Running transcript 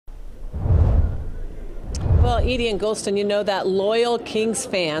Edie and Golston, you know that loyal Kings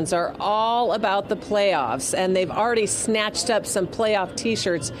fans are all about the playoffs, and they've already snatched up some playoff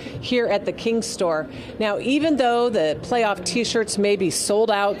t-shirts here at the Kings store. Now, even though the playoff t-shirts may be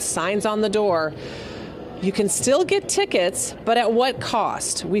sold out, signs on the door, you can still get tickets, but at what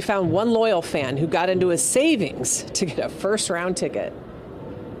cost? We found one loyal fan who got into his savings to get a first-round ticket.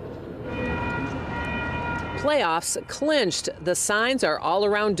 Playoffs clinched. The signs are all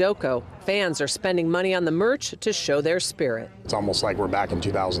around Doco. Fans are spending money on the merch to show their spirit. It's almost like we're back in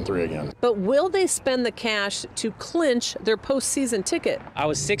 2003 again. But will they spend the cash to clinch their postseason ticket? I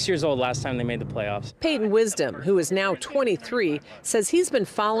was 6 years old last time they made the playoffs. Peyton Wisdom, who is now 23, says he's been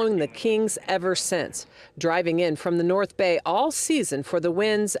following the Kings ever since, driving in from the North Bay all season for the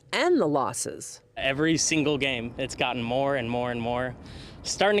wins and the losses. Every single game, it's gotten more and more and more.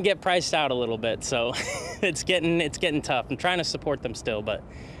 Starting to get priced out a little bit, so it's getting tough. I'm trying to support them still, but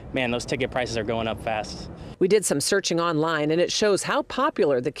man, those ticket prices are going up fast. We did some searching online, and it shows how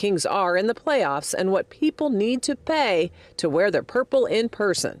popular the Kings are in the playoffs and what people need to pay to wear their purple in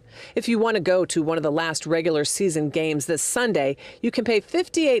person. If you want to go to one of the last regular season games this Sunday, you can pay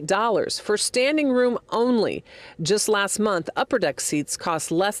 $58 for standing room only. Just last month, upper deck seats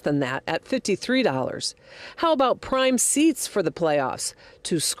cost less than that at $53. How about prime seats for the playoffs?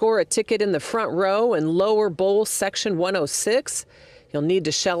 To score a ticket in the front row in lower bowl section 106, you'll need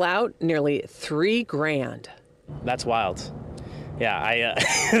to shell out nearly $3 grand. That's wild. Yeah,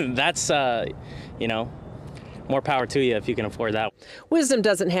 that's, you know, more power to you if you can afford that. Wisdom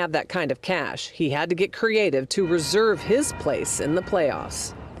doesn't have that kind of cash. He had to get creative to reserve his place in the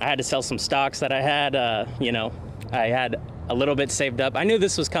playoffs. I had to sell some stocks that I had, you know, I had a little bit saved up. I knew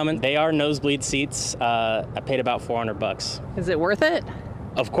this was coming. They are nosebleed seats. I paid about $400. Is it worth it?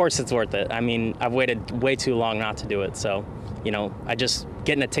 Of course it's worth it. I mean, I've waited way too long not to do it, so. You know,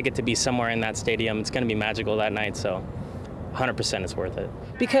 getting a ticket to be somewhere in that stadium, it's going to be magical that night, so 100% it's worth it.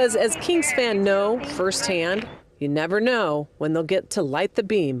 Because as Kings fans know firsthand, you never know when they'll get to light the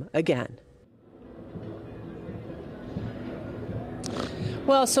beam again.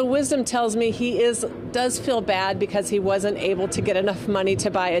 Well, so Wisdom tells me he does feel bad because he wasn't able to get enough money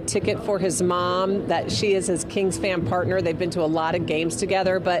to buy a ticket for his mom, that she is his Kings fan partner. They've been to a lot of games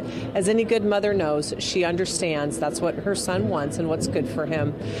together, but as any good mother knows, she understands that's what her son wants and what's good for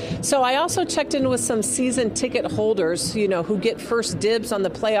him. So I also checked in with some season ticket holders, you know, who get first dibs on the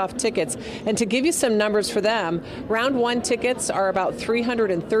playoff tickets. And to give you some numbers for them, round one tickets are about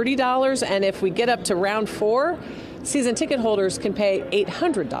 $330, and if we get up to round four, season ticket holders can pay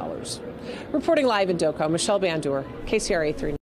 $800. Reporting live in Doco, Michelle Bandur, KCRA 3.